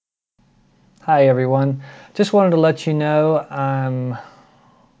Hi everyone. Just wanted to let you know I'm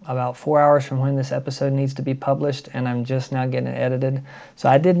about 4 hours from when this episode needs to be published, and I'm just now getting it edited. So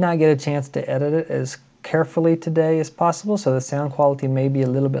I did not get a chance to edit it as carefully today as possible, so the sound quality may be a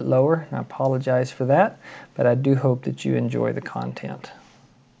little bit lower, and I apologize for that, but I do hope that you enjoy the content.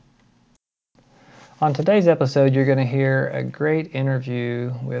 On today's episode, you're going to hear a great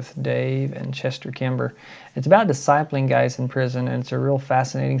interview with Dave and Chester Kimber. It's about discipling guys in prison, and it's a real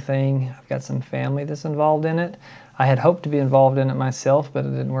fascinating thing. I've got some family that's involved in it. I had hoped to be involved in it myself, but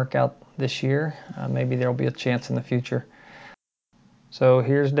it didn't work out this year. Maybe there'll be a chance in the future. So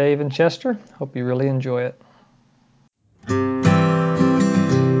here's Dave and Chester. Hope you really enjoy it.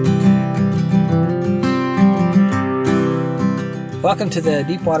 Welcome to the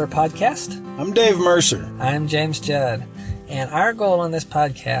Deepwater Podcast. I'm Dave Mercer. I'm James Judd. And our goal on this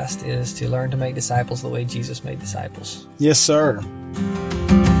podcast is to learn to make disciples the way Jesus made disciples. Yes, sir.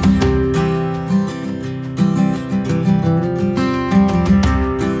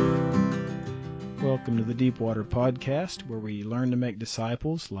 Welcome to the Deepwater Podcast, where we learn to make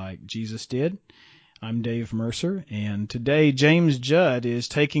disciples like Jesus did. I'm Dave Mercer, and today James Judd is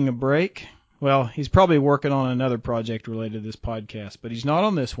taking a break. Well, he's probably working on another project related to this podcast, but he's not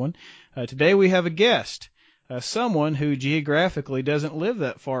on this one. Today we have a guest, someone who geographically doesn't live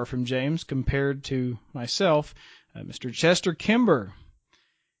that far from James compared to myself, Mr. Chester Kimber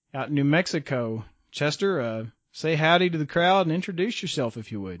out in New Mexico. Chester, say howdy to the crowd and introduce yourself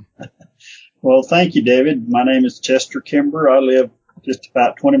if you would. Well, thank you, David. My name is Chester Kimber. I live just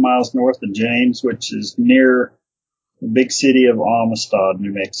about 20 miles north of James, which is near the big city of Amistad,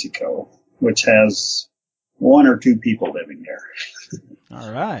 New Mexico, which has one or two people living there.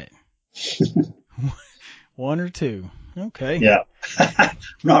 All right. One or two. Okay. Yeah.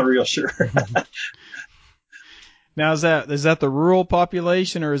 Not real sure. Now, is that the rural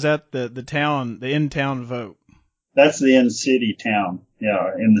population, or is that the town, the in-town vote? That's the in-city town,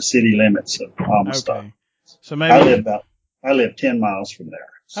 yeah, in the city limits of Amistad. Okay. So maybe I live 10 miles from there.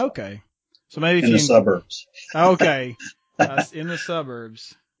 So. Okay. So maybe in the suburbs. Okay. In the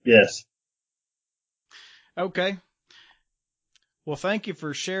suburbs. Yes. Okay. Well, thank you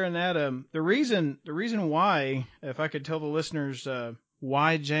for sharing that. The reason why, if I could tell the listeners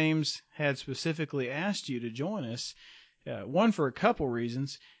why James had specifically asked you to join us, one, for a couple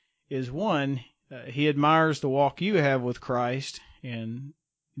reasons, is one, he admires the walk you have with Christ, and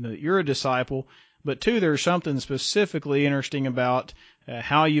that you're a disciple. But two, there's something specifically interesting about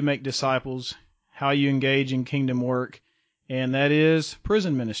how you make disciples, how you engage in kingdom work, and that is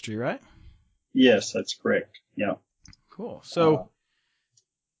prison ministry, right? Yes, that's correct. Yeah. Cool. So,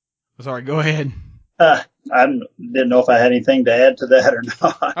 sorry, go ahead. I didn't know if I had anything to add to that or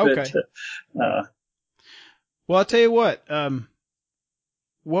not. Okay. But, well, I'll tell you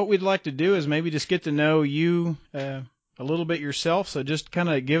what we'd like to do is maybe just get to know you a little bit yourself. So just kind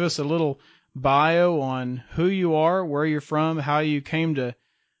of give us a little bio on who you are, where you're from, how you came to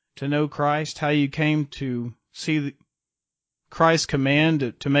know Christ, how you came to see Christ's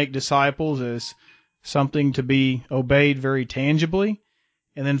command to make disciples as something to be obeyed very tangibly,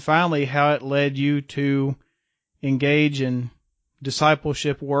 and then finally how it led you to engage in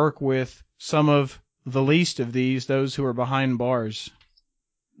discipleship work with some of the least of these, those who are behind bars.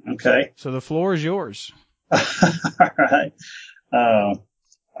 Okay. So the floor is yours. All right. I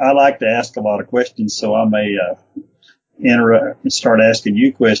like to ask a lot of questions, so I may interrupt and start asking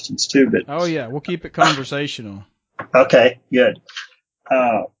you questions too. But oh yeah, we'll keep it conversational. Okay, good.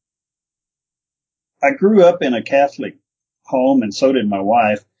 I grew up in a Catholic home, and so did my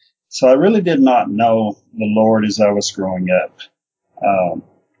wife. So I really did not know the Lord as I was growing up.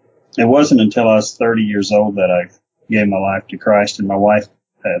 It wasn't until I was 30 years old that I gave my life to Christ, and my wife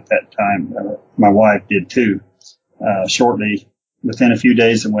at that time, my wife did too, shortly within a few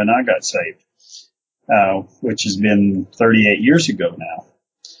days of when I got saved, which has been 38 years ago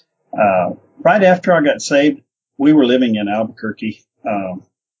now. Right after I got saved, we were living in Albuquerque.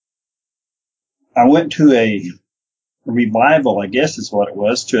 I went to a revival, I guess is what it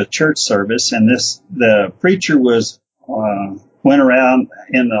was, to a church service, and the preacher went around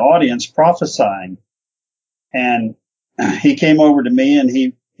in the audience prophesying, and he came over to me and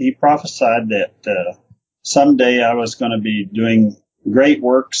he prophesied that someday I was going to be doing great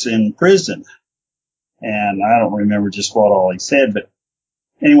works in prison. And I don't remember just what all he said, but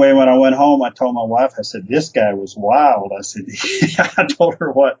anyway, when I went home, I told my wife, I said, this guy was wild. I said, I told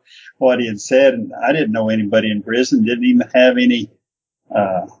her what he had said, and I didn't know anybody in prison, didn't even have any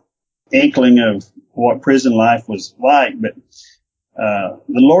inkling of what prison life was like. But the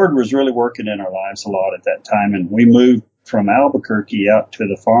Lord was really working in our lives a lot at that time, and we moved from Albuquerque out to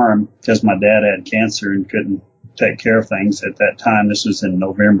the farm because my dad had cancer and couldn't take care of things at that time. This was in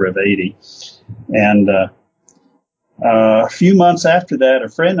November of 80. And a few months after that, a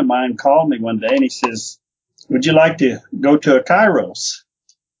friend of mine called me one day and he says, would you like to go to a Kairos?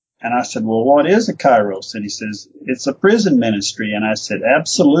 And I said, well, what is a Kairos? And he says, it's a prison ministry. And I said,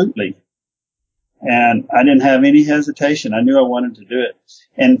 absolutely. And I didn't have any hesitation. I knew I wanted to do it.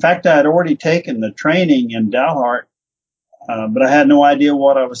 In fact, I had already taken the training in Dalhart, but I had no idea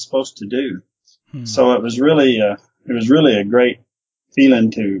what I was supposed to do. So it was really a great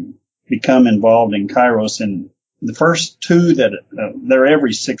feeling to become involved in Kairos. And the first two that they're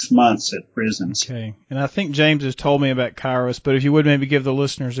every 6 months at prisons. Okay. And I think James has told me about Kairos, but if you would maybe give the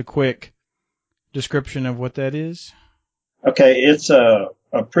listeners a quick description of what that is. Okay. It's a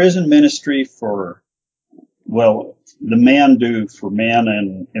prison ministry for, well, the men do for men,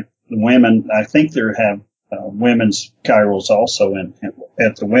 and if the women, I think there have women's Kairos also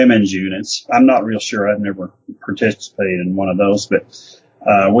at the women's units. I'm not real sure. I've never participated in one of those,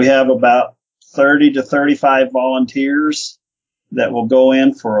 but we have about 30 to 35 volunteers that will go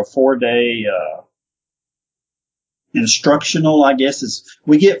in for a 4-day instructional, I guess.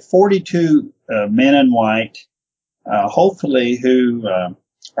 We get 42 men in white, hopefully who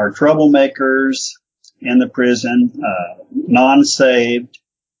are troublemakers in the prison, non-saved,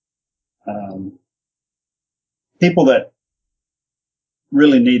 people that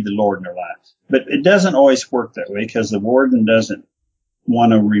really need the Lord in their lives. But it doesn't always work that way because the warden doesn't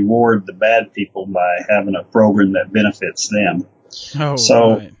want to reward the bad people by having a program that benefits them. Oh,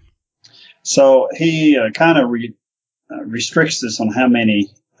 so, right. So he kind of restricts us on how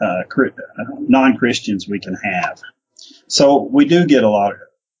many non-Christians we can have. So we do get a lot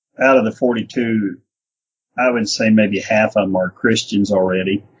out of the 42. I would say maybe half of them are Christians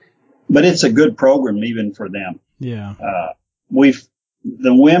already, but it's a good program even for them. Yeah.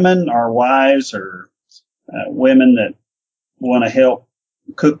 The women, our wives, are women that want to help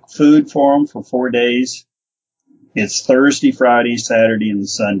cook food for them for 4 days. It's Thursday, Friday, Saturday, and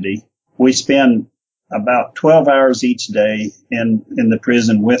Sunday. We spend about 12 hours each day in the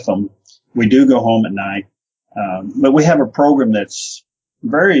prison with them. We do go home at night. But we have a program that's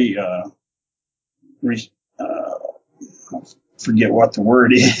very, I forget what the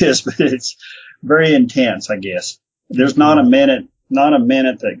word is, but it's very intense, I guess. There's not a minute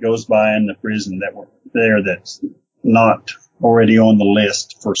that goes by in the prison that we're there that's not already on the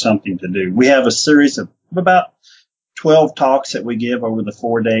list for something to do. We have a series of about 12 talks that we give over the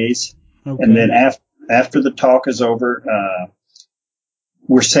 4 days. Okay. And then after the talk is over,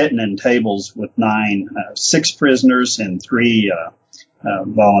 we're sitting in tables with 6 prisoners and 3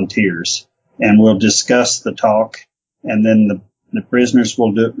 volunteers, and we'll discuss the talk, and then the prisoners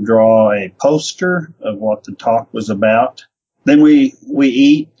will draw a poster of what the talk was about. Then we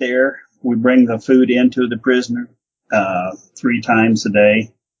eat there. We bring the food into the prisoner 3 times a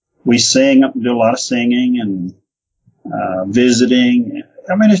day. We sing, do a lot of singing and visiting.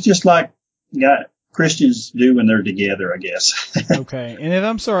 I mean, it's just like Christians do when they're together, I guess. Okay. And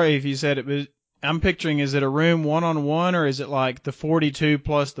I'm sorry if you said it, but I'm picturing, is it a room one-on-one, or is it like the 42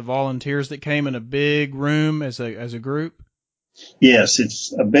 plus the volunteers that came in a big room as a group? Yes,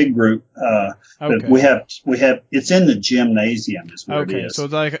 it's a big group. Okay. We have, it's in the gymnasium is where it is. So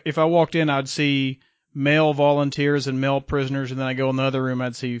like if I walked in, I'd see male volunteers and male prisoners, and then I go in the other room,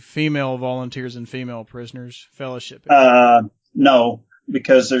 I'd see female volunteers and female prisoners fellowship. No,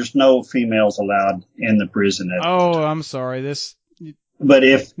 because there's no females allowed in the prison. I'm sorry. But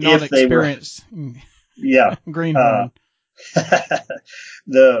if they were, yeah, greenhorn.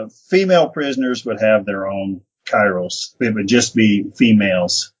 The female prisoners would have their own Kairos. It would just be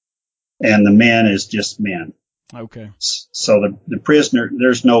females, and the men is just men. Okay. So the prisoner,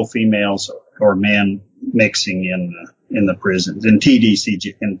 there's no females or men mixing in the prisons in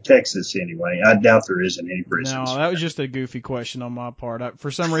TDCJ in Texas anyway. I doubt there isn't any prisons. No, that was just a goofy question on my part. For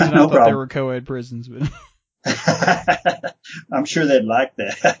some reason, I thought they were co-ed prisons, but. I'm sure they'd like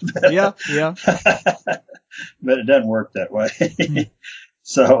that. Yeah. But it doesn't work that way.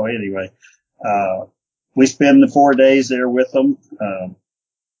 So anyway, we spend the 4 days there with them,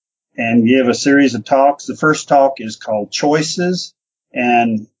 and give a series of talks. The first talk is called Choices,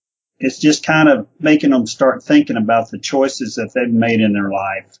 and it's just kind of making them start thinking about the choices that they've made in their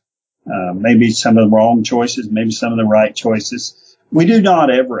life. Maybe some of the wrong choices, maybe some of the right choices. We do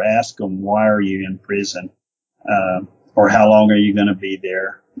not ever ask them, why are you in prison? Or how long are you going to be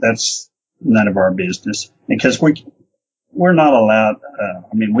there? That's none of our business, because we're not allowed.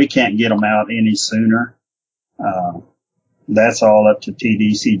 We can't get them out any sooner. That's all up to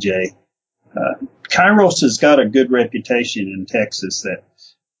TDCJ. Kairos has got a good reputation in Texas. That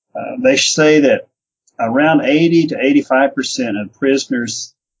they say that around 80 to 85% of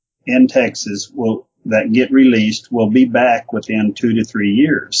prisoners in Texas that get released will be back within 2 to 3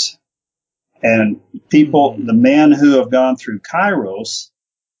 years. And the men who have gone through Kairos,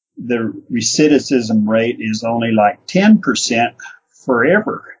 the recidivism rate is only like 10%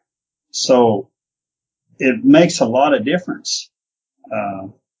 forever. So it makes a lot of difference.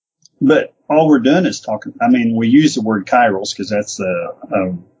 But all we're doing is talking. I mean, we use the word Kairos because that's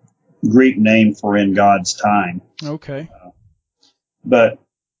a Greek name for in God's time. Okay. But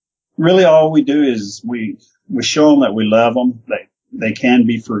really all we do is we show them that we love them, that they can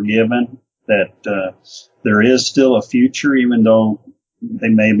be forgiven, that there is still a future, even though they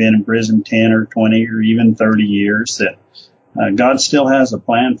may have been in prison 10 or 20 or even 30 years, that God still has a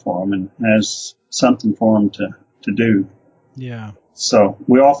plan for them and has something for them to do. Yeah. So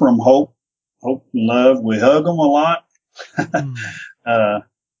we offer them hope and love. We hug them a lot.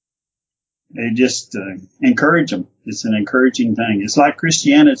 They just encourage them. It's an encouraging thing. It's like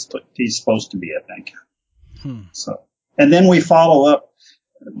Christianity is supposed to be, I think. So, and then we follow up.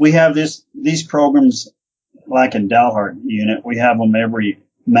 We have these programs like in Dalhart unit. We have them every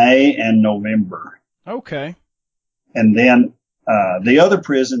May and November. Okay. And then the other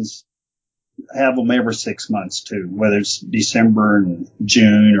prisons have them every 6 months too, whether it's December and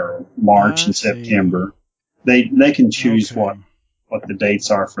June or March and September. They can choose what the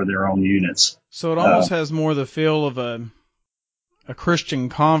dates are for their own units. So it almost has more the feel of a Christian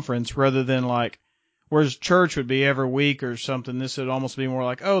conference rather than like, whereas church would be every week or something. This would almost be more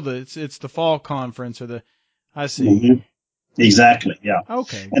like, it's the fall conference or I see. Mm-hmm. Exactly. Yeah.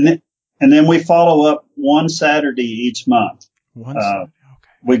 Okay. And then we follow up one Saturday each month. Saturday. Okay.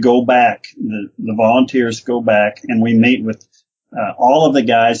 We go back, the volunteers go back and we meet with, all of the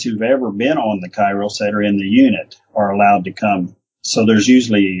guys who've ever been on the Kairos that are in the unit are allowed to come. So there's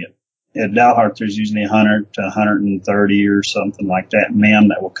usually, at Dalhart, there's usually 100 to 130 or something like that men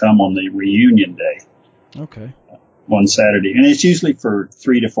that will come on the reunion day. Okay. One Saturday. And it's usually for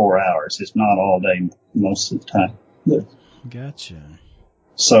 3 to 4 hours. It's not all day most of the time. Gotcha.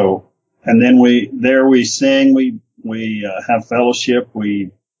 So, and then we sing, we have fellowship,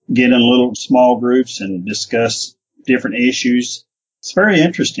 we get in little small groups and discuss different issues. It's very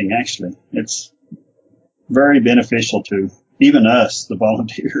interesting, actually. It's very beneficial to even us, the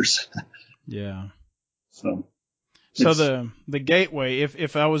volunteers. Yeah. So the gateway,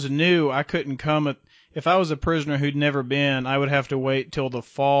 if I was new, I couldn't come if I was a prisoner who'd never been, I would have to wait till the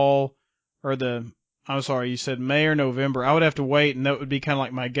fall or I'm sorry, you said May or November. I would have to wait, and that would be kind of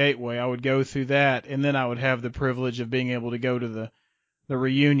like my gateway. I would go through that, and then I would have the privilege of being able to go to the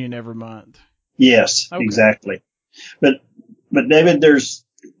reunion every month. Yes, okay. Exactly. But David, there's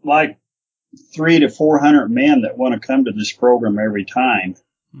like 300 to 400 men that want to come to this program every time,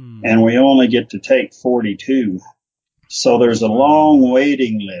 and we only get to take 42. So there's a long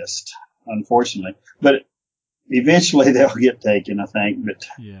waiting list, unfortunately. But eventually they'll get taken, I think. But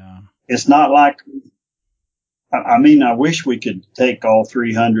yeah, it's not like, I mean, I wish we could take all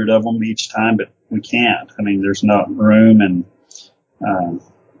 300 of them each time, but we can't. I mean, there's not room, and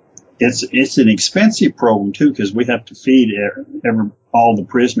it's an expensive program too, because we have to feed all the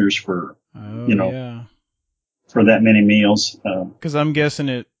prisoners for for that many meals. Because I'm guessing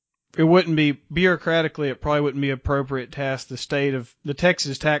it wouldn't be bureaucratically, it probably wouldn't be appropriate to ask the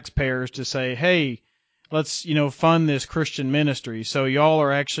Texas taxpayers to say, hey, let's fund this Christian ministry. So y'all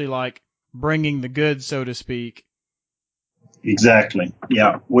are actually like bringing the goods, so to speak. Exactly.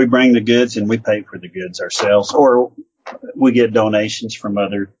 Yeah, we bring the goods and we pay for the goods ourselves, or we get donations from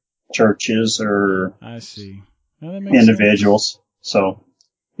other churches or I see. individuals. Sense. So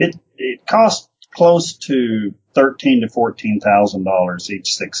it costs close to $13,000 to $14,000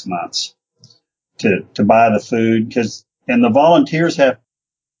 each 6 months to buy the food, and the volunteers have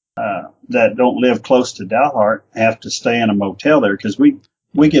that don't live close to Dalhart have to stay in a motel there, because we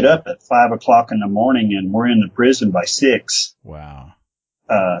get up at 5 o'clock in the morning and we're in the prison by 6. Wow.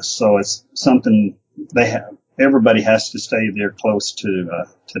 So it's something everybody has to stay there close to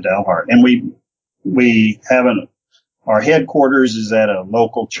Dalhart. And we have our headquarters is at a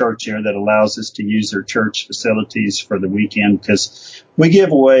local church here that allows us to use their church facilities for the weekend, because we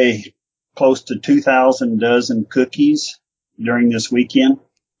give away close to 2,000 dozen cookies during this weekend.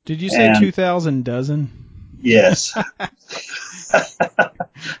 Did you say 2,000 dozen? Yes.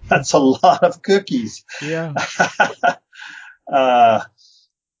 That's a lot of cookies. Yeah.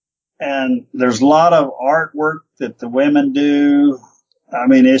 And there's a lot of artwork that the women do. I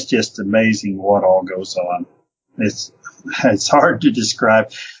mean, it's just amazing what all goes on. It's hard to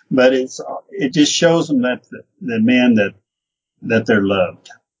describe, but it just shows them that the men that they're loved,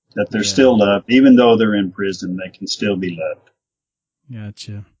 that they're still loved, even though they're in prison, they can still be loved.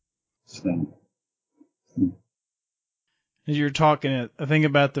 Gotcha. So, as you're talking, I think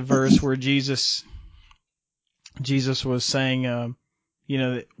about the verse where Jesus was saying,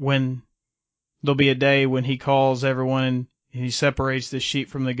 that when there'll be a day when he calls everyone and he separates the sheep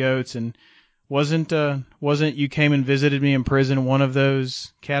from the goats, and wasn't you came and visited me in prison one of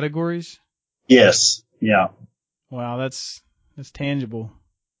those categories? yes. Yeah. Wow. That's tangible.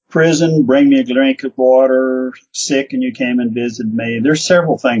 Prison, bring me a drink of water, sick and you came and visited me. There's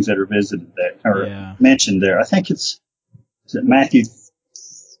several things that are visited there or mentioned there. I think is it Matthew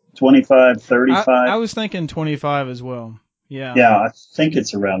 25, 35? I was thinking 25 as well. Yeah. Yeah, I think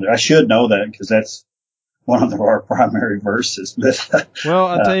it's around there. I should know that because that's one of our primary verses. But, well,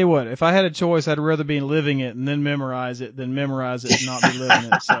 I'll tell you what, if I had a choice, I'd rather be living it and then memorize it than memorize it and not be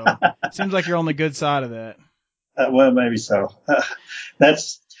living it. So it seems like you're on the good side of that. Well, maybe so.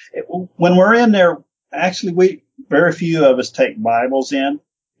 When we're in there, actually, very few of us take Bibles in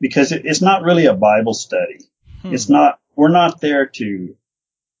because it's not really a Bible study. We're not there to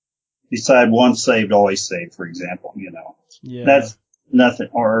decide once saved, always saved, for example, That's nothing,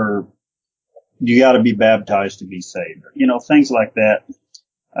 or you got to be baptized to be saved, things like that.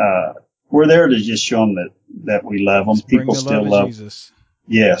 We're there to just show them that we love them. People still love Jesus.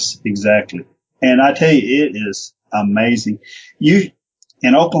 Yes, exactly. And I tell you, it is amazing.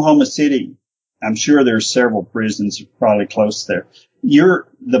 In Oklahoma City, I'm sure there's several prisons probably close there.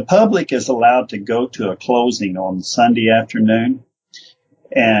 The public is allowed to go to a closing on Sunday afternoon,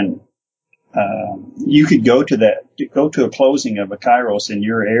 and you could go to a closing of a Kairos in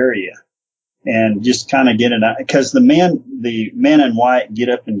your area and just kind of get it out, because the men in white get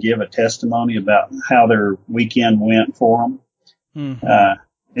up and give a testimony about how their weekend went for them. Mm-hmm.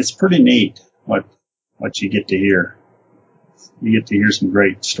 It's pretty neat what you get to hear. You get to hear some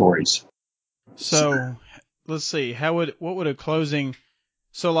great stories. So let's see, what would a closing,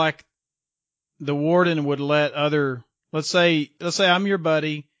 so like the warden would let let's say I'm your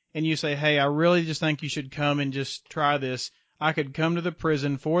buddy and you say, hey, I really just think you should come and just try this. I could come to the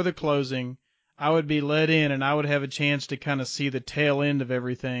prison for the closing. I would be let in and I would have a chance to kind of see the tail end of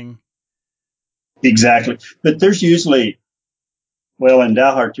everything. Exactly. But there's usually, in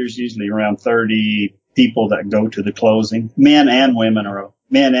Dalhart, there's usually around 30 people that go to the closing. Men and women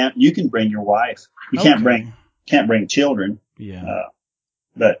you can bring your wife. You can't bring children. Yeah.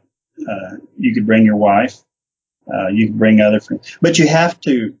 But you could bring your wife. You can bring other friends. But you have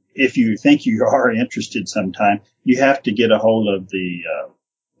to, if you think you are interested sometime, you have to get a hold of the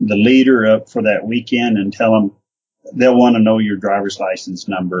leader up for that weekend and tell them they'll want to know your driver's license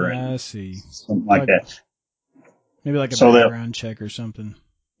number. I see. Something like that. Maybe like a background check or something.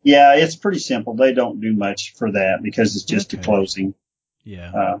 Yeah, it's pretty simple. They don't do much for that because it's just a closing.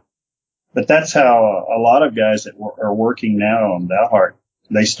 Yeah. But that's how a lot of guys that are working now on Dalhart,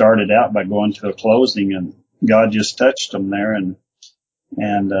 they started out by going to a closing and God just touched them there and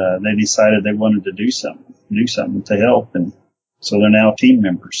they decided they wanted to do something to help. And so they're now team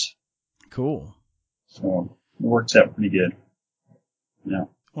members. Cool. So it works out pretty good. Yeah.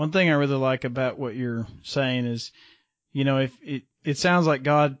 One thing I really like about what you're saying is, if it sounds like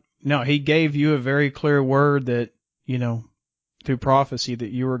God, he gave you a very clear word that, through prophecy that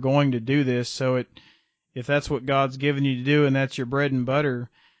you were going to do this. So if that's what God's given you to do and that's your bread and butter,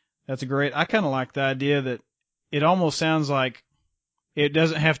 that's great. I kind of like the idea that it almost sounds like it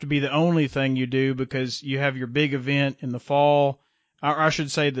doesn't have to be the only thing you do, because you have your big event in the fall, or I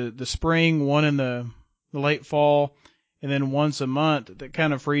should say the spring, one in the late fall, and then once a month that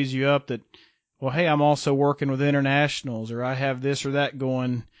kind of frees you up that, well, hey, I'm also working with internationals, or I have this or that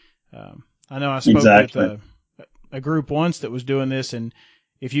going. I know I spoke with a group once that was doing this, and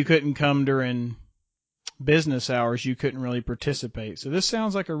if you couldn't come during business hours, you couldn't really participate. So this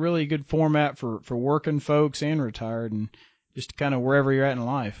sounds like a really good format for working folks and retired and just kind of wherever you're at in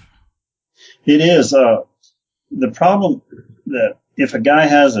life. It is. The problem that if a guy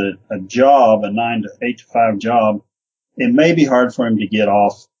has a job, a 8 to 5 job, it may be hard for him to get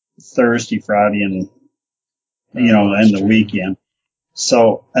off Thursday, Friday, and and the weekend.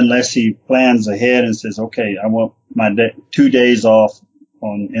 So unless he plans ahead and says, okay, I want my 2 days off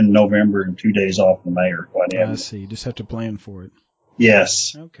in November and 2 days off in May or whatever. I see. You just have to plan for it.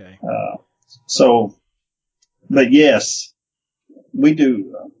 Yes. Okay. But yes, we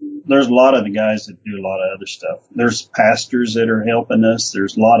do. There's a lot of the guys that do a lot of other stuff. There's pastors that are helping us.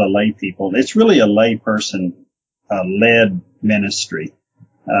 There's a lot of lay people. It's really a lay person led ministry.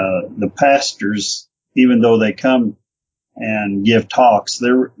 The pastors, even though they come and give talks.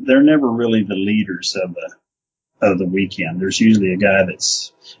 They're never really the leaders of the weekend. There's usually a guy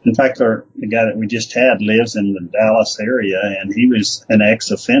in fact, the guy that we just had lives in the Dallas area, and he was an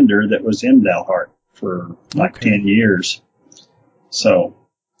ex-offender that was in Dalhart for like 10 years. So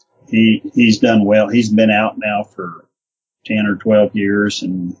he's done well. He's been out now for 10 or 12 years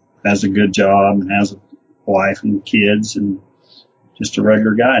and has a good job and has a wife and kids and just a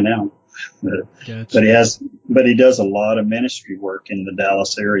regular guy now. Gotcha. But he does a lot of ministry work in the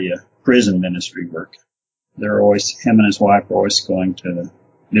Dallas area, prison ministry work. Him and his wife are always going to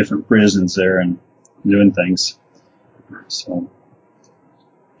different prisons there and doing things. So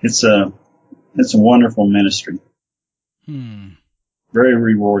it's a wonderful ministry. Very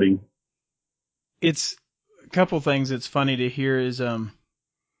rewarding. It's a couple things that's funny to hear is,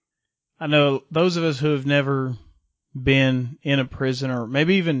 I know those of us who have never been in a prison, or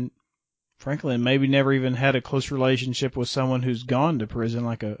maybe even, frankly, maybe never even had a close relationship with someone who's gone to prison,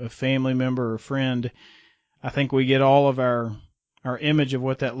 like a family member or friend. I think we get all of our image of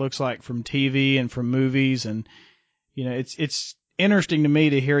what that looks like from TV and from movies. And, it's interesting to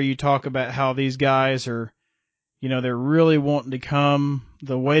me to hear you talk about how these guys are, they're really wanting to come.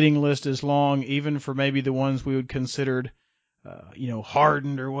 The waiting list is long, even for maybe the ones we would consider,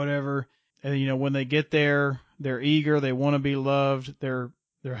 hardened or whatever. And, when they get there, they're eager. They want to be loved. They're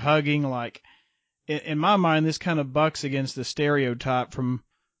hugging. Like, in my mind, this kind of bucks against the stereotype from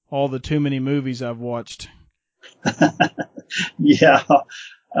all the too many movies I've watched. Yeah,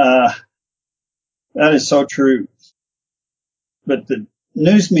 that is so true. But the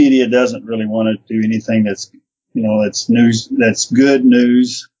news media doesn't really want to do anything that's news, that's good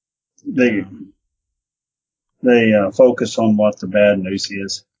news. They focus on what the bad news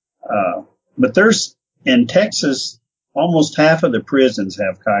is. But in Texas, almost half of the prisons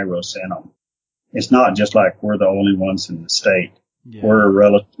have Kairos in them. It's not just like we're the only ones in the state. Yeah. We're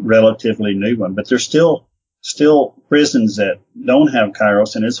a relatively new one, but there's still prisons that don't have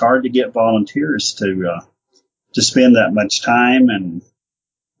Kairos, and it's hard to get volunteers to spend that much time, and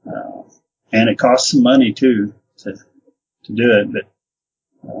it costs some money too to do it, but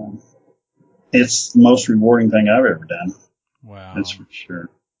it's the most rewarding thing I've ever done. Wow. That's for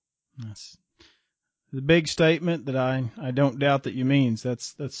sure. That's the big statement that I don't doubt that you means.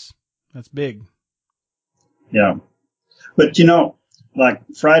 That's big. Yeah. But like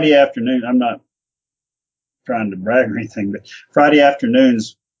Friday afternoon, I'm not trying to brag or anything, but Friday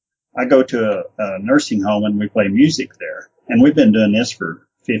afternoons, I go to a nursing home and we play music there. And we've been doing this for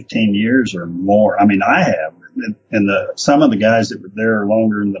 15 years or more. I mean, I have. And some of the guys that were there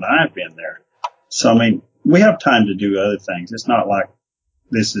longer than I've been there. So, I mean, we have time to do other things. It's not like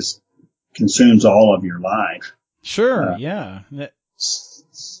this consumes all of your life. Sure. Yeah.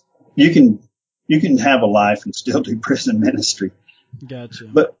 You can have a life and still do prison ministry. Gotcha.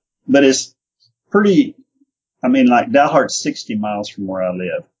 But it's pretty, I mean, like Dalhart's 60 miles from where I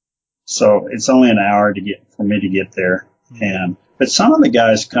live. So it's only an hour for me to get there. Mm-hmm. But some of the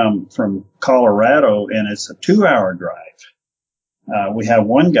guys come from Colorado and it's a 2-hour drive. We have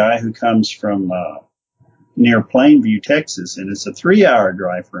one guy who comes from, near Plainview, Texas, and it's a 3-hour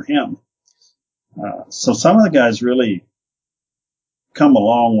drive for him. So some of the guys really come a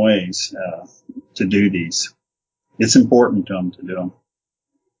long ways, to do these. It's important to them to do them.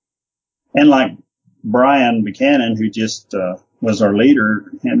 And like Brian Buchanan, who just, was our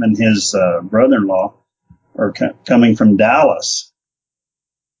leader, him and his, brother-in-law are coming from Dallas.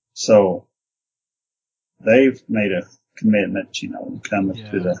 So they've made a commitment, to come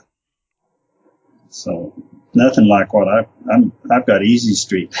to so nothing like what I've got easy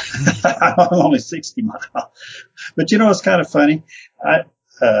street. I'm only 60 miles. But it's kind of funny.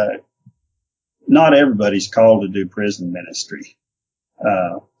 Not everybody's called to do prison ministry.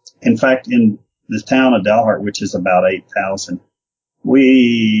 In fact, in the town of Dalhart, which is about 8,000,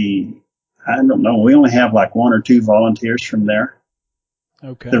 we only have like 1 or 2 volunteers from there.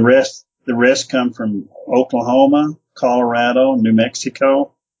 Okay. The rest come from Oklahoma, Colorado, New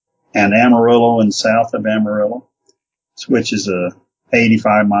Mexico, and Amarillo and south of Amarillo, which is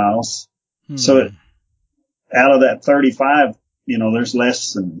 85 miles. So out of that 35, there's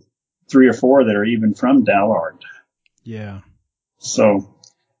less than 3 or 4 that are even from Dalhart. Yeah. So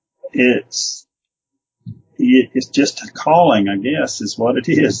it's just a calling, I guess, is what it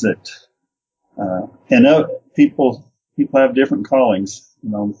is. That and people have different callings.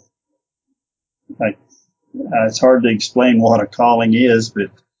 Like it's hard to explain what a calling is,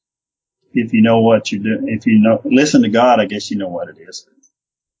 but if you know what you do, listen to God, I guess you know what it is.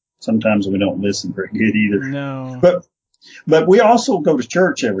 Sometimes we don't listen very good either. No. But we also go to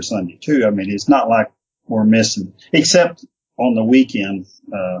church every Sunday too. I mean, it's not like were missing, except on the weekend,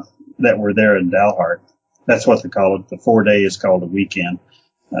 that were there in Dalhart. That's what they call it. The 4-day is called a weekend.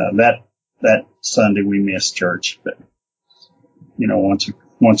 That Sunday we missed church, but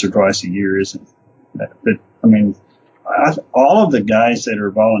once or twice a year isn't that, but I mean, all of the guys that are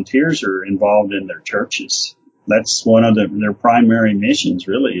volunteers are involved in their churches. That's one of their primary missions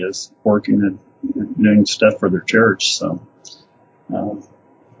really, is working and doing stuff for their church. So,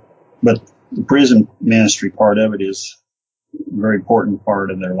 but the prison ministry part of it is a very important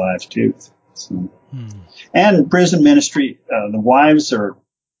part of their life too. So, and prison ministry, the wives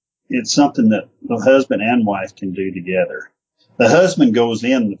it's something that the husband and wife can do together. The husband goes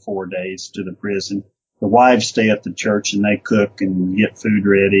in the 4 days to the prison. The wives stay at the church and they cook and get food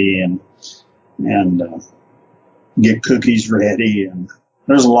ready and get cookies ready. And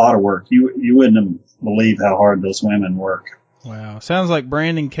there's a lot of work. You wouldn't believe how hard those women work. Wow. Sounds like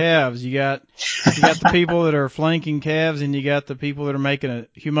branding calves. You got the people that are flanking calves, and you got the people that are making a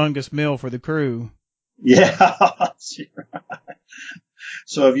humongous meal for the crew. Yeah. That's right.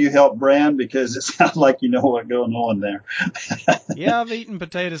 So have you helped brand? Because it sounds like you know what's going on there. Yeah, I've eaten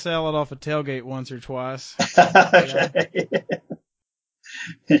potato salad off a tailgate once or twice. Okay.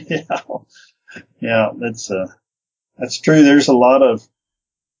 Yeah, that's true. There's a lot of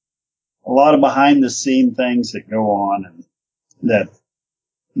behind the scene things that go on and that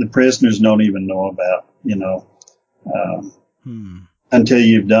the prisoners don't even know about, until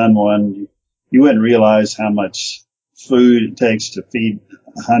you've done one. You wouldn't realize how much food it takes to feed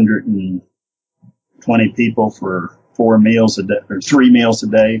 120 people for 4 meals a day, or 3 meals a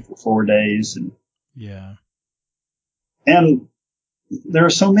day for 4 days. And there are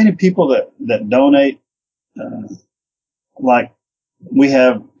so many people that donate, like we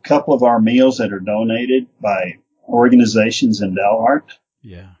have a couple of our meals that are donated by organizations in Dalhart.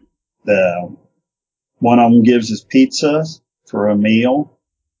 Yeah. One of them gives us pizzas for a meal,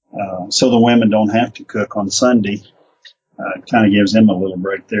 so the women don't have to cook on Sunday. It kind of gives them a little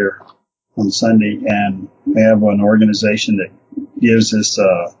break there on Sunday. And we have an organization that gives us,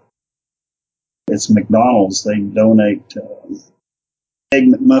 it's McDonald's. They donate Egg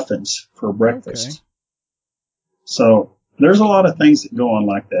McMuffins for breakfast. Okay. So there's a lot of things that go on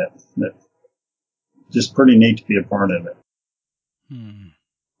like that just pretty neat to be a part of it.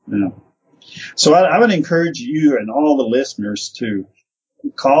 Yeah. So I would encourage you and all the listeners to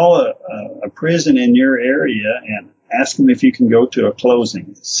call a prison in your area and ask them if you can go to a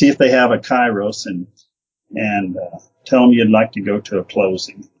closing. See if they have a Kairos and tell them you'd like to go to a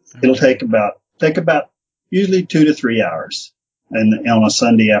closing. Okay. It'll take about usually 2 to 3 hours and on a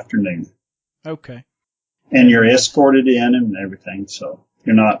Sunday afternoon. Okay. And you're escorted in and everything, so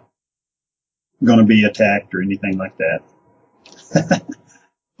you're not going to be attacked or anything like that.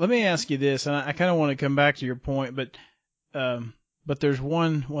 Let me ask you this, and I kind of want to come back to your point, but there's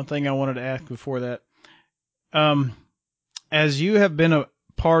one thing I wanted to ask before that. As you have been a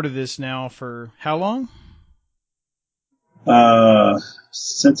part of this now for how long?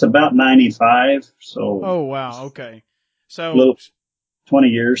 Since about 95. So. Oh wow. Okay. So 20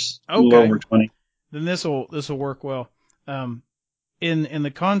 years. Okay. A little over 20. Then this will work well. In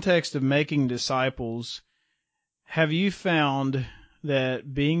the context of making disciples, have you found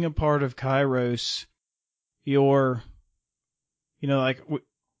that being a part of Kairos, like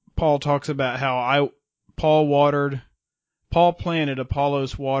Paul talks about how Paul planted,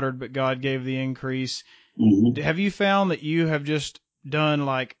 Apollos watered, but God gave the increase. Mm-hmm. Have you found that you have just done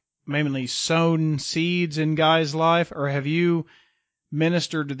like mainly sown seeds in guys' life, or have you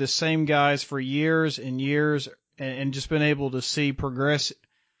ministered to the same guys for years and years and just been able to see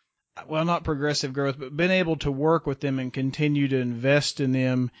not progressive growth, but been able to work with them and continue to invest in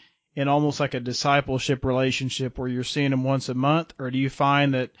them in almost like a discipleship relationship where you're seeing them once a month? Or do you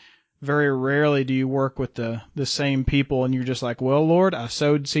find that very rarely do you work with the same people and you're just like, well, Lord, I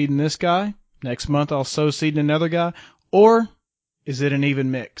sowed seed in this guy. Next month I'll sow seed in another guy? Or is it an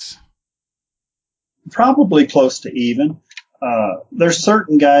even mix? Probably close to even. There's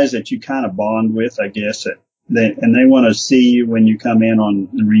certain guys that you kind of bond with, I guess, they want to see you when you come in on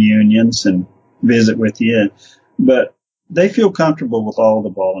the reunions and visit with you. But they feel comfortable with all the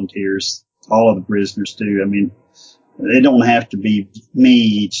volunteers, all of the prisoners do. I mean, they don't have to be me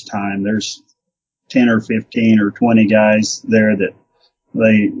each time. There's 10 or 15 or 20 guys there that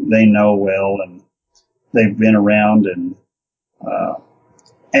they know well and they've been around and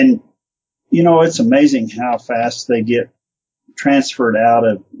it's amazing how fast they get transferred out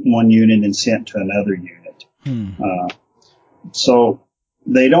of one unit and sent to another unit. So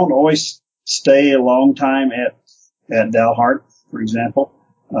they don't always stay a long time at Dalhart, for example.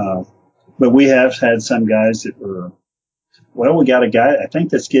 But we have had some guys that were, well, we got a guy, I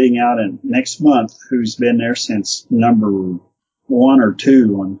think that's getting out in next month who's been there since number 1 or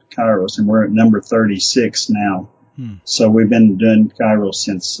 2 on Kairos, and we're at number 36 now. So we've been doing Kairos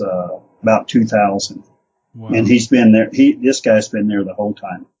since about 2000. Wow. And he's been there. This guy's been there the whole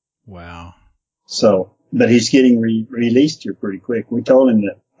time. Wow. So, but he's getting released here pretty quick. We told him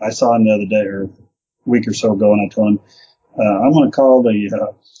that, I saw him the other day or a week or so ago, and I told him, I'm going to call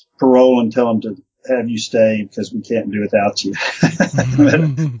the parole and tell them to have you stay because we can't do without you.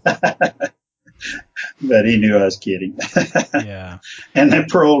 But he knew I was kidding. Yeah. And the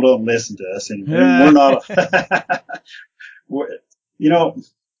parole don't listen to us anymore. We're not,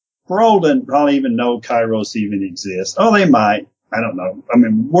 parole doesn't probably even know Kairos even exists. Oh, they might. I don't know. I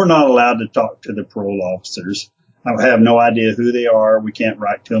mean, we're not allowed to talk to the parole officers. I have no idea who they are. We can't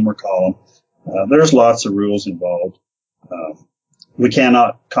write to them or call them. There's lots of rules involved. We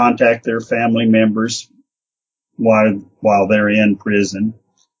cannot contact their family members while they're in prison.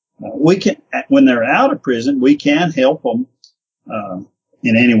 We can, when they're out of prison, we can help them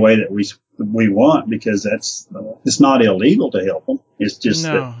in any way that we want, because it's not illegal to help them. It's just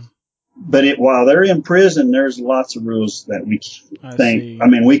while they're in prison, there's lots of rules that we think. I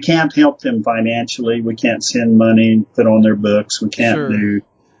mean, we can't help them financially. We can't send money, put on their books. We can't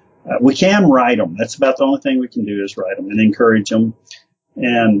we can write them. That's about the only thing we can do is write them and encourage them.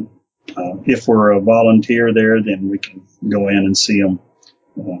 And if we're a volunteer there, then we can go in and see them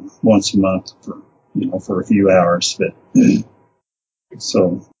once a month for a few hours. But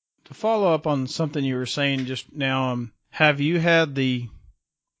so to follow up on something you were saying just now, have you had the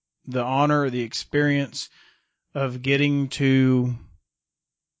honor or the experience of getting to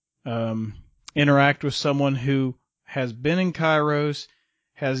interact with someone who has been in Kairos,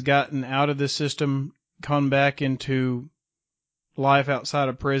 has gotten out of the system, come back into life outside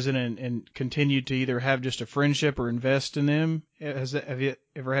of prison, and continued to either have just a friendship or invest in them? Have you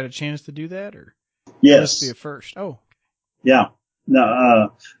ever had a chance to do that? Or yes, will this be a first? Oh, yeah.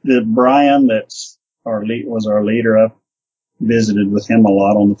 No, the Brian was our leader. I've visited with him a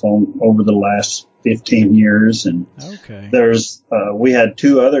lot on the phone over the last 15 years, and we had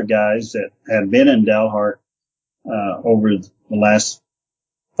 2 other guys that had been in Dalhart over the last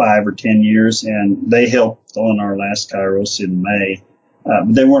 5 or 10 years, and they helped on our last Kairos in May.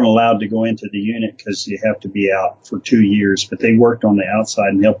 They weren't allowed to go into the unit because you have to be out for 2 years, but they worked on the outside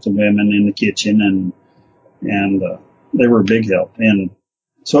and helped the women in the kitchen, and they were a big help. And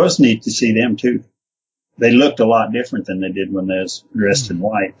so it's neat to see them too. They looked a lot different than they did when they was dressed in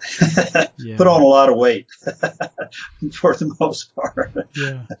white. Put on a lot of weight for the most part.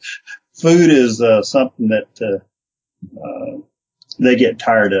 Yeah. Food is something that they get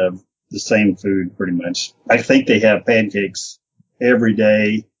tired of, the same food pretty much. I think they have pancakes every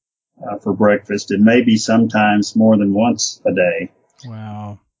day for breakfast, and maybe sometimes more than once a day.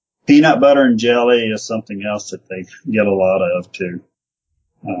 Wow. Peanut butter and jelly is something else that they get a lot of too.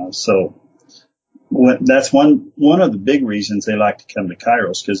 So that's one of the big reasons they like to come to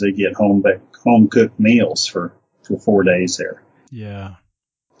Kairos, because they get home cooked meals for 4 days there. Yeah.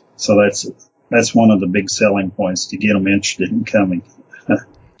 So that's one of the big selling points to get them interested in coming.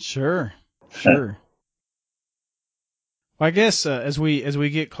 Sure. Well, I guess as we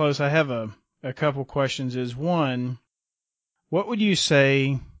get close, I have a couple questions. Is one, what would you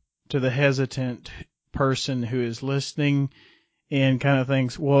say to the hesitant person who is listening and kind of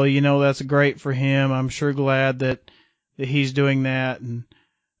thinks, well, that's great for him. I'm sure glad that he's doing that, and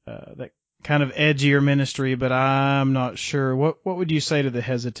that kind of edgier ministry, but I'm not sure. What would you say to the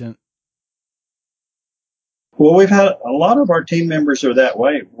hesitant? Well, we've had a lot of our team members are that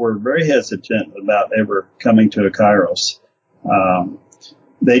way. We're very hesitant about ever coming to a Kairos.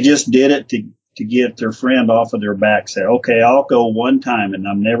 They just did it to get their friend off of their back, say, okay, I'll go one time and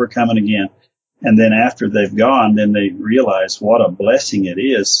I'm never coming again. And then after they've gone, then they realize what a blessing it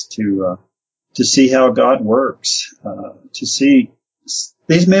is to see how God works, to see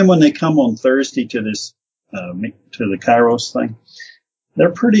these men when they come on Thursday to this, to the Kairos thing,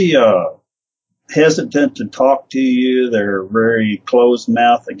 they're pretty, hesitant to talk to you. They're very closed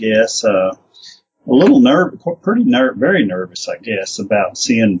mouth, I guess, a little very nervous, I guess, about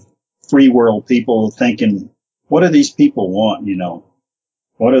seeing free world people, thinking, what do these people want?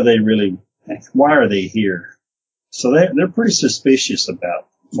 What are they really, why are they here? So they're pretty suspicious about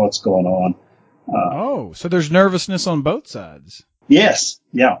what's going on. So there's nervousness on both sides. Yes.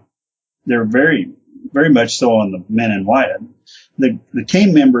 Yeah. They're very, very much so on the men in white. The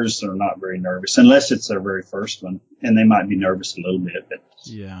team members are not very nervous unless it's their very first one, and they might be nervous a little bit. But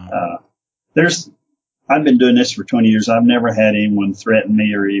yeah, I've been doing this for 20 years. I've never had anyone threaten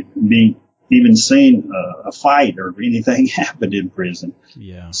me or even be even seen a fight or anything happen in prison.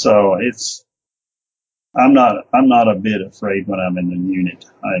 Yeah. So I'm not a bit afraid when I'm in the unit.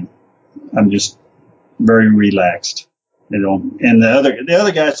 I'm just very relaxed, and the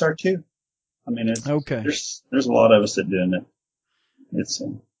other guys are too. I mean, Okay. there's a lot of us that doing it. It's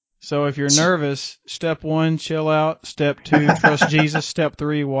So if you're nervous, step 1, chill out. Step 2, trust Jesus. Step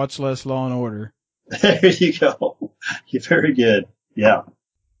 3, watch less Law and Order. there you go. You're very good. Yeah.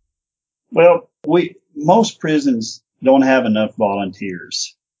 Well, most prisons don't have enough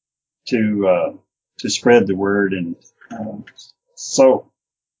volunteers to spread the word, and so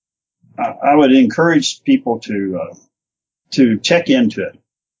I would encourage people to check into it.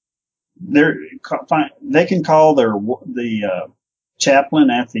 They can call the chaplain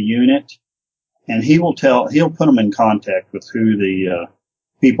at the unit, and he'll put them in contact with who the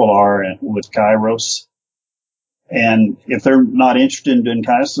people are with Kairos. And if they're not interested in doing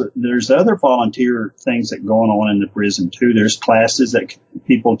Kairos, there's other volunteer things that going on in the prison too. There's classes that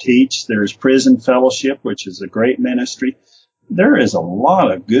people teach. There's prison fellowship, which is a great ministry. There is a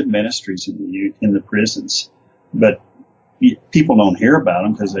lot of good ministries in the prisons, but people don't hear about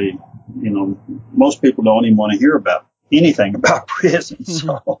them because most people don't even want to hear about anything about prison.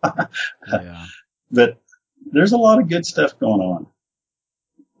 So, Yeah. but there's a lot of good stuff going on.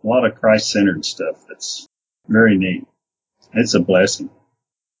 A lot of Christ-centered stuff that's very neat. It's a blessing.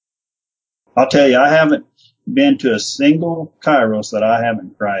 I'll tell you, I haven't been to a single Kairos that I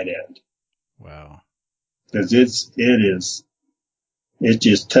haven't cried at. Wow. Because it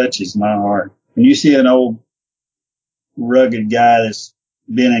just touches my heart. When you see an old rugged guy that's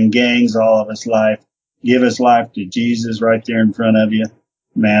been in gangs all of his life give his life to Jesus right there in front of you,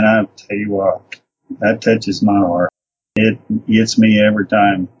 man, I tell you what, that touches my heart. It gets me every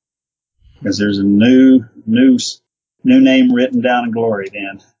time, because there's a new name written down in glory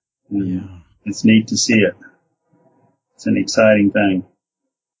then. And yeah. It's neat to see it. It's an exciting thing.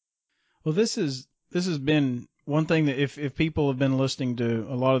 Well, this has been one thing that if people have been listening to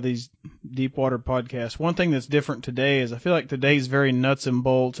a lot of these Deepwater podcasts, one thing that's different today is I feel like today's very nuts and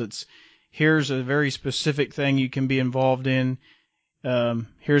bolts. Here's a very specific thing you can be involved in.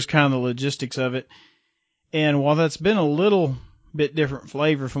 Here's kind of the logistics of it. And while that's been a little bit different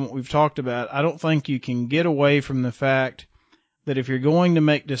flavor from what we've talked about, I don't think you can get away from the fact that if you're going to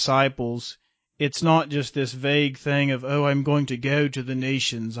make disciples, it's not just this vague thing of, oh, I'm going to go to the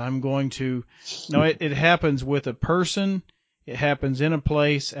nations. No, it happens with a person. It happens in a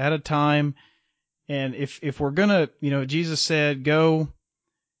place at a time. And if we're going to, Jesus said, go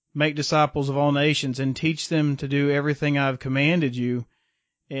make disciples of all nations and teach them to do everything I've commanded you.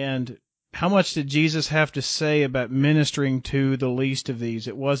 And how much did Jesus have to say about ministering to the least of these?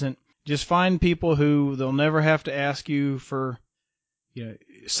 It wasn't just find people who they'll never have to ask you for,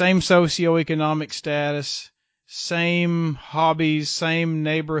 same socioeconomic status, same hobbies, same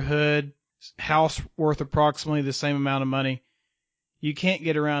neighborhood, house worth approximately the same amount of money. You can't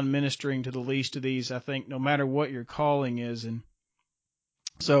get around ministering to the least of these, I think, no matter what your calling is. And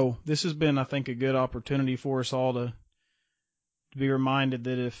so this has been, I think, a good opportunity for us all to be reminded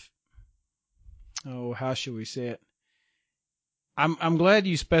that how should we say it? I'm glad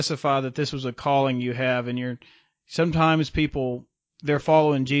you specify that this was a calling you have, and sometimes people, they're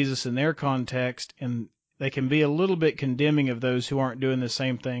following Jesus in their context, and they can be a little bit condemning of those who aren't doing the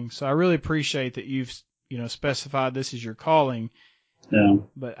same thing. So I really appreciate that you've, specified this as your calling. Yeah.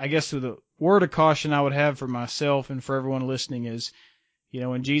 But I guess the word of caution I would have for myself and for everyone listening is,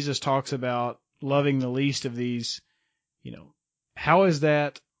 when Jesus talks about loving the least of these, how is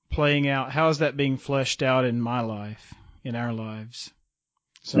that playing out? How is that being fleshed out in my life, in our lives?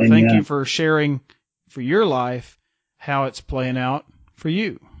 So Amen. Thank you for sharing for your life how it's playing out for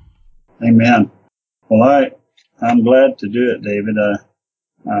you. Amen. Well, I'm glad to do it, David.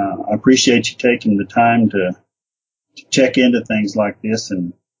 I appreciate you taking the time to check into things like this,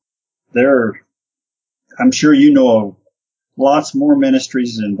 and I'm sure you know of lots more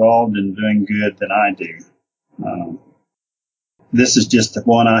ministries involved in doing good than I do. This is just the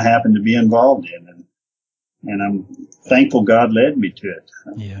one I happen to be involved in, and I'm thankful God led me to it.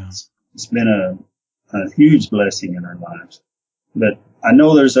 Yeah. It's been a huge blessing in our lives. But I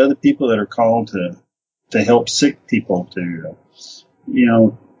know there's other people that are called to help sick people, to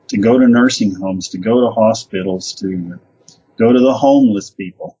go to nursing homes, to go to hospitals, to go to the homeless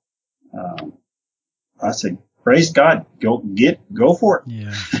people. I said, praise God, go for it.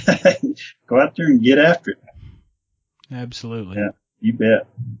 Yeah. Go out there and get after it. Absolutely. Yeah, you bet.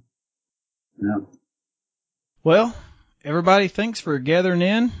 Yeah. Well, everybody, thanks for gathering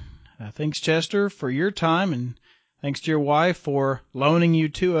in. Thanks, Chester, for your time, and Thanks to your wife for loaning you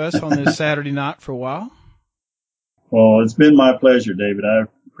to us on this Saturday night for a while. Well, it's been my pleasure, David. I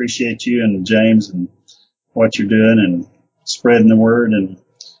appreciate you and James and what you're doing and spreading the word, and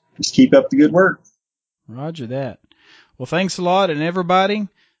just keep up the good work. Roger that. Well, thanks a lot, and everybody,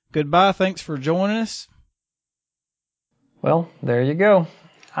 goodbye. Thanks for joining us. Well, there you go.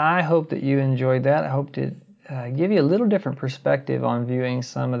 I hope that you enjoyed that. I hope to give you a little different perspective on viewing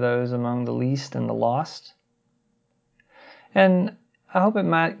some of those among the least and the lost. And I hope it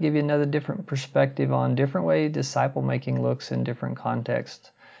might give you another different perspective on different ways disciple making looks in different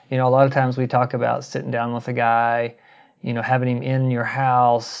contexts. You know, a lot of times we talk about sitting down with a guy, you know, having him in your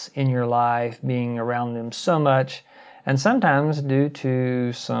house, in your life, being around them so much. And sometimes due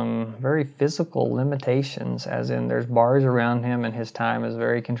to some very physical limitations, as in there's bars around him and his time is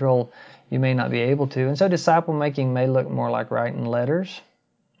very controlled, you may not be able to. And so disciple making may look more like writing letters.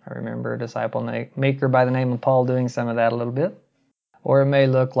 I remember a disciple maker by the name of Paul doing some of that a little bit. Or it may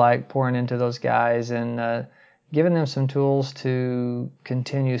look like pouring into those guys and giving them some tools to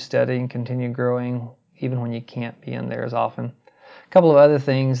continue studying, continue growing, even when you can't be in there as often. A couple of other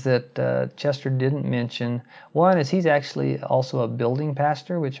things that Chester didn't mention. One is he's actually also a building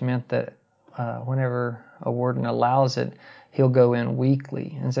pastor, which meant that whenever a warden allows it, he'll go in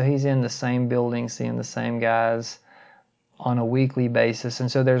weekly. And so he's in the same building, seeing the same guys on a weekly basis.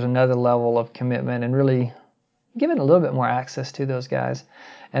 And so there's another level of commitment and really giving a little bit more access to those guys.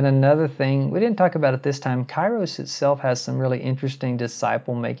 And another thing, we didn't talk about it this time, Kairos itself has some really interesting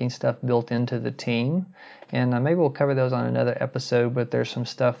disciple-making stuff built into the team. And maybe we'll cover those on another episode, but there's some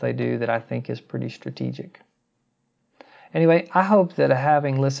stuff they do that I think is pretty strategic. Anyway, I hope that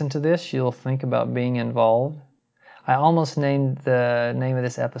having listened to this, you'll think about being involved. I almost named the name of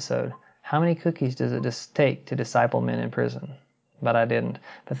this episode, How Many Cookies Does It Just Take to Disciple Men in Prison? But I didn't.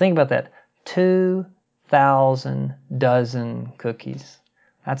 But think about that. 2,000 dozen cookies.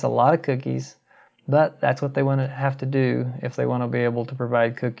 That's a lot of cookies, but that's what they want to have to do if they want to be able to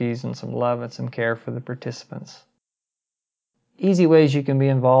provide cookies and some love and some care for the participants. Easy ways you can be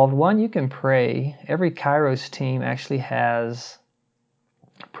involved. One, you can pray. Every Kairos team actually has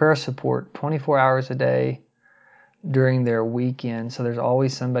prayer support 24 hours a day during their weekend, so there's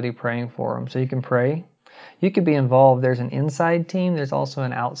always somebody praying for them. So you can pray. You could be involved. There's an inside team. There's also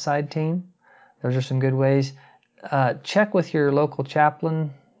an outside team. Those are some good ways. Check with your local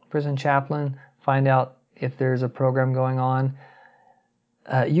chaplain, prison chaplain, find out if there's a program going on.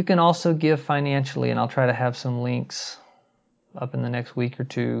 You can also give financially, and I'll try to have some links up in the next week or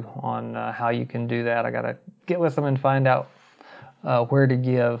two on how you can do that. I got to get with them and find out where to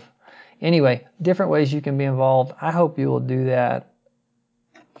give. Anyway, different ways you can be involved. I hope you will do that,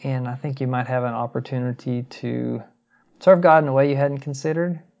 and I think you might have an opportunity to serve God in a way you hadn't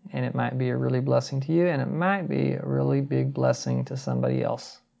considered. And it might be a really blessing to you, and it might be a really big blessing to somebody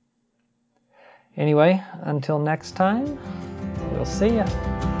else. Anyway, until next time, we'll see ya.